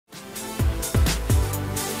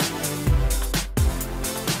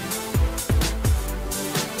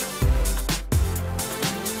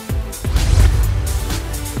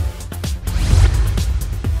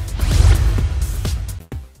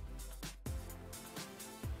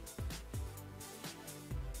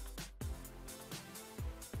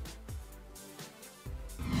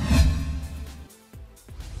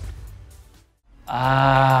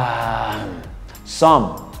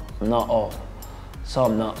Some, not all.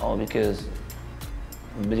 Some, not all, because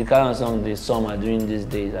the kind of song the some are doing these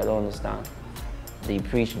days, I don't understand. They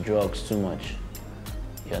preach drugs too much.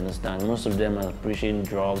 You understand? Most of them are preaching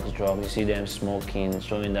drugs. You see them smoking,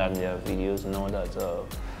 showing that in their videos and all that.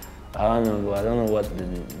 I don't know what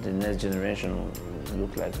the next generation will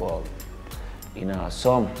look like, but you know,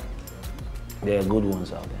 some, there are good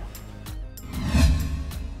ones out there.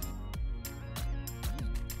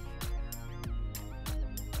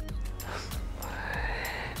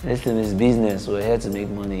 Listen, it's business. We're here to make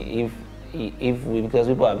money. Because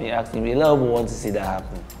people have been asking me, a lot of people want to see that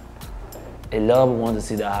happen. A lot of people want to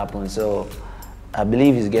see that happen. So I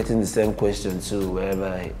believe he's getting the same question too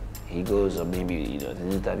wherever he goes, or maybe the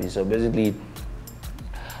interview. So basically,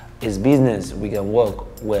 it's business. We can work.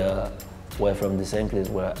 We're from the same place.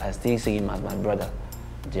 Where I still see him as my brother.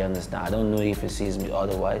 Do you understand? I don't know if he sees me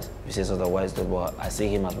otherwise. If he says otherwise, but I see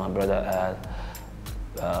him as my brother.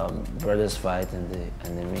 Brothers fight and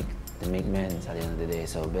they make men at the end of the day.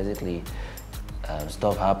 So basically,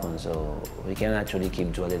 stuff happens. So we can't actually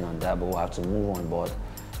keep dwelling on that, but we'll have to move on. But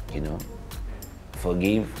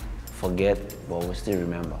forgive, forget, but we still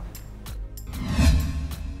remember.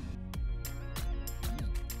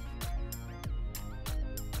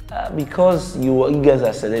 Because you guys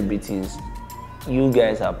are celebrities, you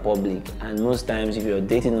guys are public, and most times if you're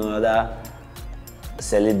dating another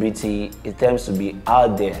celebrity, it tends to be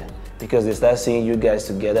out there because they start seeing you guys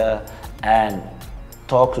together and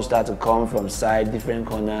talk will start to come from side, different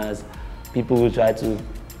corners. People will try to,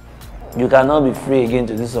 you cannot be free again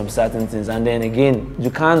to do some certain things, and then again you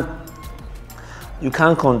can't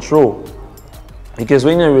control, because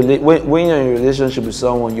when you're in a relationship with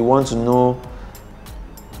someone, you want to know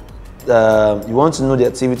the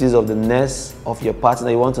activities of the next of your partner.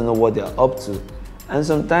 You want to know what they're up to. And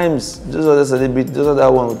sometimes those other celebrities, those other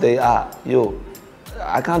one will say, yo,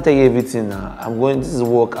 I can't take everything now. This is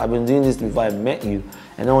work. I've been doing this before I met you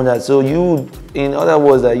and all that. So you, in other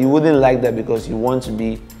words, that you wouldn't like that because you want to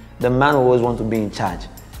be, the man will always want to be in charge.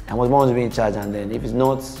 And what wants to be in charge, and then if it's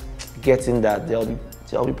not getting that, there'll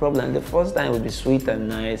be problem. The first time will be sweet and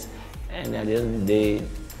nice, and at the end of the day,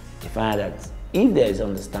 you find out that if there is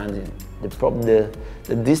understanding,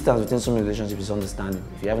 the distance between so many relationships is understanding.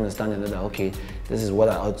 If you have understanding that, okay, this is what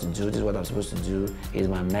I ought to do, this is what I'm supposed to do, he's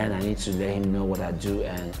my man, I need to let him know what I do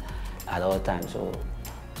and at all times. So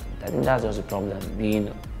I think that's just the problem,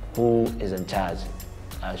 being who is in charge.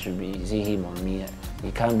 I should be, is it him or me?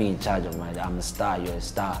 You can't be in charge of mine. I'm a star, you're a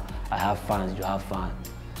star. I have fans, you have fans.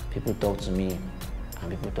 People talk to me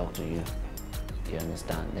and people talk to you. You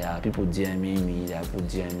understand? There are people DMing me, there are people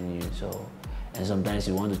DMing you. So, and sometimes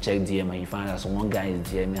you want to check DM and you find out one guy is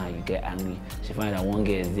DMing and you get angry. You find out one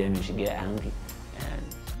guy is DMing, you get angry. And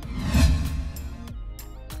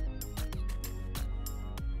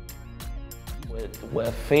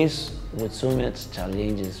we're faced with so much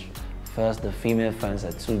challenges. First, the female fans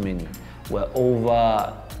are too many. We're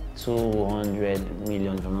over 200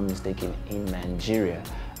 million, if I'm not mistaken, in Nigeria,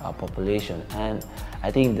 our population. And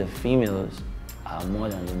I think the females are more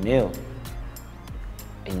than the male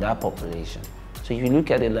in that population. So if you look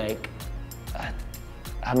at it like,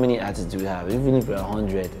 how many artists do we have? Even if we're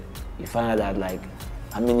 100, you find out that like,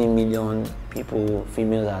 how many million people,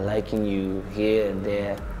 females are liking you here and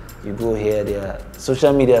there. You go here, there.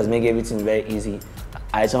 Social media has made everything very easy.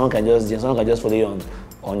 Someone can just follow you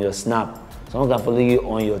on your Snap. Someone can follow you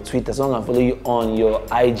on your Twitter. Someone can follow you on your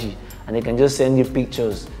IG, and they can just send you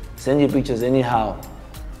pictures anyhow.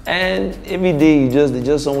 And every day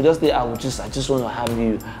someone just say, I just want to have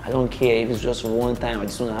you. I don't care if it's just one time. I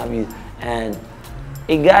just want to have you. And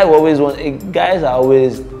guys are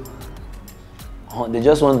always, they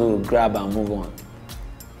just want to grab and move on.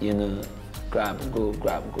 You know, grab, go.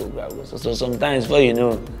 So sometimes, before you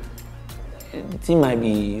know, the thing might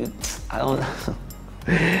be, I don't know.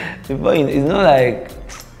 Before you know,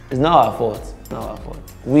 it's not our fault. It's not our fault.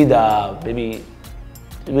 We that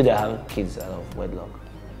have kids out of wedlock.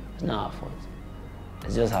 It's not our fault.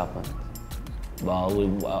 It just happened. But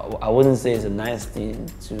I wouldn't say it's a nice thing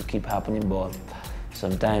to keep happening, but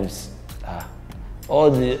sometimes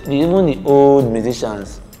even the old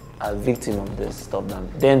musicians are victim of this stuff.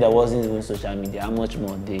 Then there wasn't even social media. How much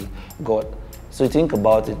more they got? So think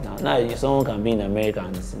about it now. Now someone can be in America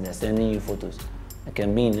and they're sending you photos. They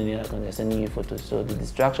can be in any other country, they're sending you photos. So the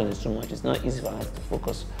distraction is too much. It's not easy for us to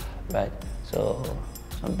focus, right? So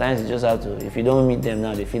sometimes you just have to, if you don't meet them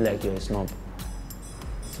now, they feel like you're a snob.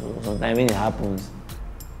 So sometimes when it happens,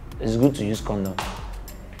 it's good to use condom.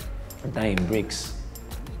 Sometimes it breaks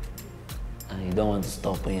and you don't want to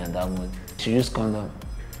stop when you're in that mood. You should use condom.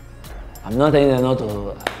 I'm not telling them not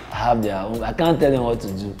to have their own. I can't tell them what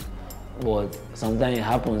to do, but sometimes it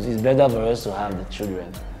happens. It's better for us to have the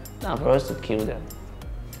children than for us to kill them.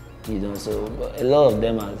 You know, so a lot of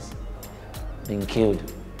them has been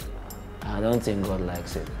killed. I don't think God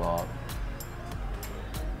likes it, but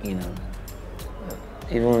you know,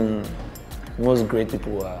 even most great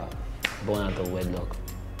people are born out of wedlock.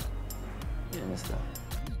 You understand?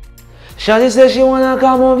 Shawty said she wanna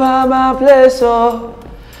come over my place, oh.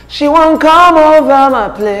 She wanna come over my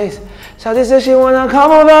place. Shawty said she wanna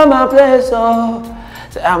come over my place, oh.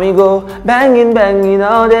 So and we go banging, banging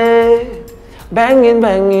all day. Banging,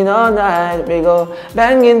 banging all night. We go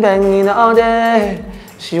banging, banging all day.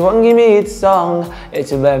 She won't give me its song.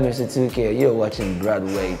 It's your bad Mr. 2K. You're watching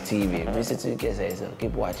Broadway TV. Mr. 2K says so.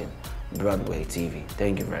 Keep watching Broadway TV.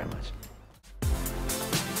 Thank you very much.